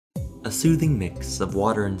a soothing mix of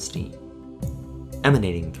water and steam,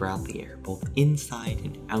 emanating throughout the air both inside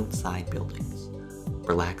and outside buildings,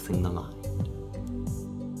 relaxing the mind.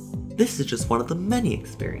 This is just one of the many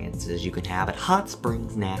experiences you can have at Hot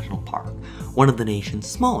Springs National Park, one of the nation's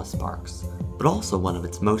smallest parks, but also one of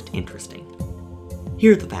its most interesting.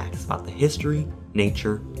 Here are the facts about the history,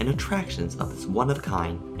 nature, and attractions of this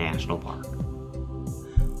one-of-a-kind national park.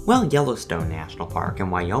 While Yellowstone National Park in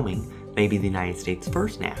Wyoming may be the United States'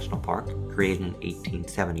 first national park, created in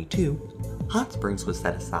 1872, Hot Springs was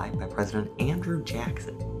set aside by President Andrew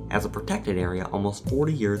Jackson as a protected area almost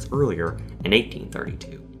 40 years earlier in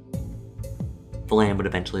 1832. The land would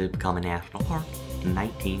eventually become a national park in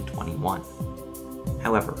 1921.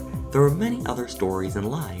 However, there are many other stories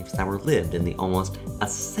and lives that were lived in the almost a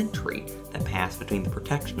century that passed between the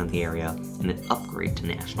protection of the area and its upgrade to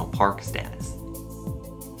national park status.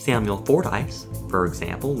 Samuel Fordyce, for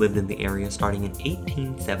example, lived in the area starting in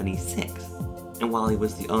 1876, and while he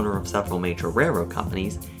was the owner of several major railroad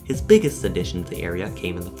companies, his biggest addition to the area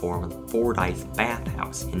came in the form of the Fordyce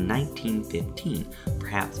Bathhouse in 1915,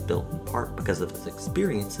 perhaps built in part because of his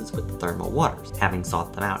experiences with the thermal waters, having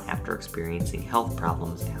sought them out after experiencing health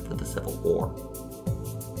problems after the Civil War.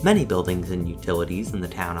 Many buildings and utilities in the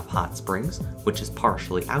town of Hot Springs, which is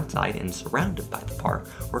partially outside and surrounded by the park,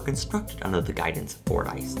 were constructed under the guidance of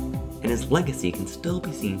Fordyce, and his legacy can still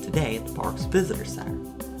be seen today at the park's visitor center,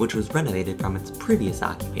 which was renovated from its previous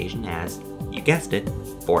occupation as, you guessed it,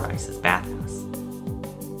 Fordyce's Bathhouse.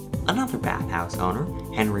 Another bathhouse owner,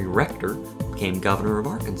 Henry Rector, became governor of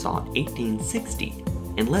Arkansas in 1860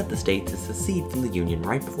 and led the state to secede from the Union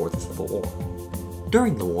right before the Civil War.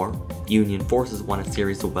 During the war, Union forces won a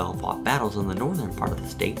series of well-fought battles in the northern part of the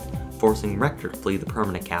state, forcing Rector to flee the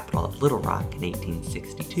permanent capital of Little Rock in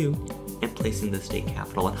 1862 and placing the state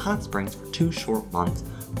capital at Hot Springs for 2 short months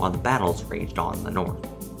while the battles raged on in the north.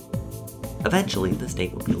 Eventually, the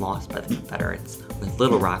state would be lost by the Confederates, with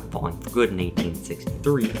Little Rock falling for good in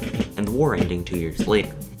 1863 and the war ending 2 years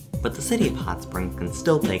later, but the city of Hot Springs can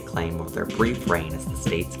still take claim of their brief reign as the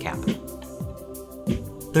state's capital.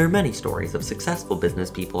 There are many stories of successful business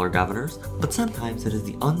people or governors, but sometimes it is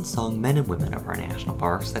the unsung men and women of our national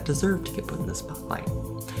parks that deserve to get put in the spotlight,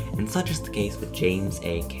 and such is the case with James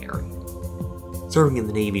A. Cary. Serving in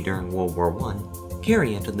the Navy during World War I,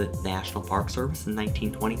 Cary entered the National Park Service in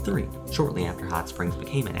 1923, shortly after Hot Springs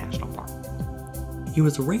became a national park. He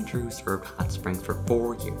was a ranger who served Hot Springs for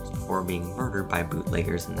 4 years before being murdered by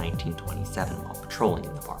bootleggers in 1927 while patrolling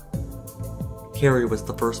in the park. Cary was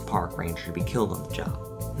the first park ranger to be killed on the job,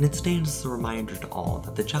 and it stands as a reminder to all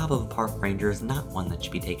that the job of a park ranger is not one that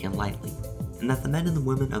should be taken lightly, and that the men and the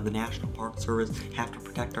women of the National Park Service have to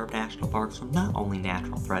protect our national parks from not only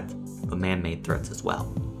natural threats, but man-made threats as well.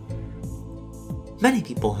 Many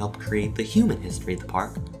people helped create the human history of the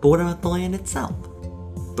park, but what about the land itself?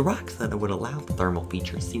 The rocks that would allow the thermal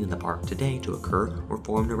features seen in the park today to occur were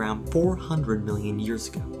formed around 400 million years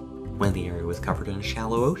ago, when the area was covered in a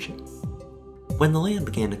shallow ocean. When the land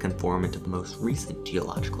began to conform into the most recent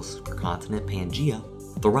geological supercontinent,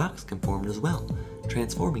 Pangaea, the rocks conformed as well,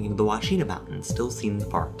 transforming into the Washita Mountains still seen in the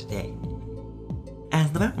park today.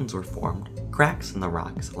 As the mountains were formed, cracks in the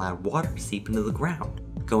rocks allowed water to seep into the ground,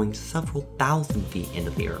 going several thousand feet into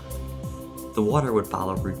the earth. The water would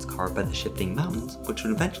follow routes carved by the shifting mountains, which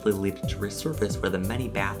would eventually lead it to resurface where the many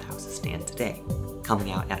bathhouses stand today,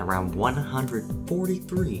 coming out at around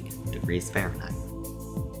 143 degrees Fahrenheit.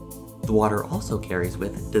 The water also carries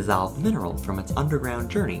with it dissolved mineral from its underground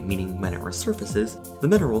journey, meaning when it resurfaces, the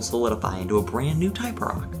minerals solidify into a brand new type of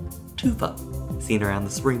rock, tufa, seen around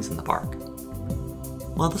the springs in the park.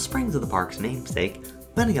 While the springs are the park's namesake,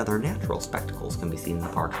 many other natural spectacles can be seen in the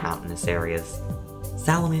park's mountainous areas.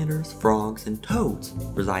 Salamanders, frogs, and toads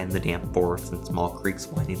reside in the damp forests and small creeks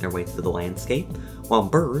winding their way through the landscape, while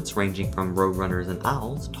birds ranging from roadrunners and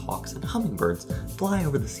owls to hawks and hummingbirds fly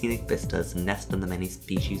over the scenic vistas and nest in the many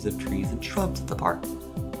species of trees and shrubs of the park.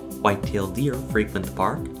 White-tailed deer frequent the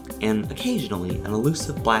park, and occasionally an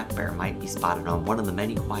elusive black bear might be spotted on one of the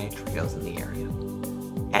many quiet trails in the area.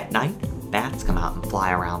 At night, bats come out and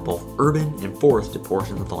fly around both urban and forested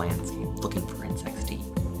portions of the landscape looking for insects to eat.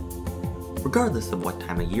 Regardless of what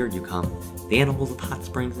time of year you come, the animals of Hot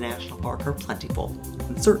Springs National Park are plentiful,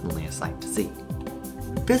 and certainly a sight to see.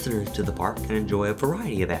 Visitors to the park can enjoy a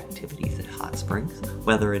variety of activities at Hot Springs,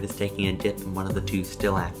 whether it is taking a dip in one of the 2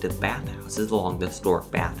 still active bathhouses along the historic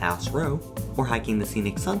Bathhouse Row, or hiking the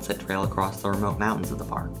scenic Sunset Trail across the remote mountains of the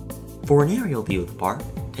park. For an aerial view of the park,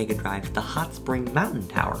 take a drive to the Hot Spring Mountain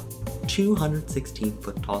Tower, a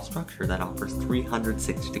 216-foot tall structure that offers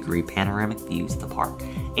 360-degree panoramic views of the park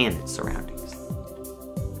and its surroundings.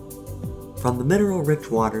 From the mineral-rich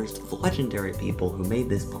waters to the legendary people who made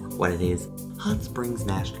this park what it is, Hot Springs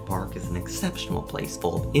National Park is an exceptional place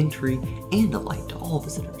full of intrigue and delight to all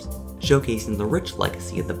visitors, showcasing the rich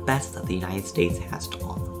legacy of the best that the United States has to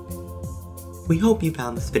offer. We hope you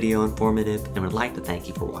found this video informative and would like to thank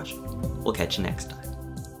you for watching. We'll catch you next time.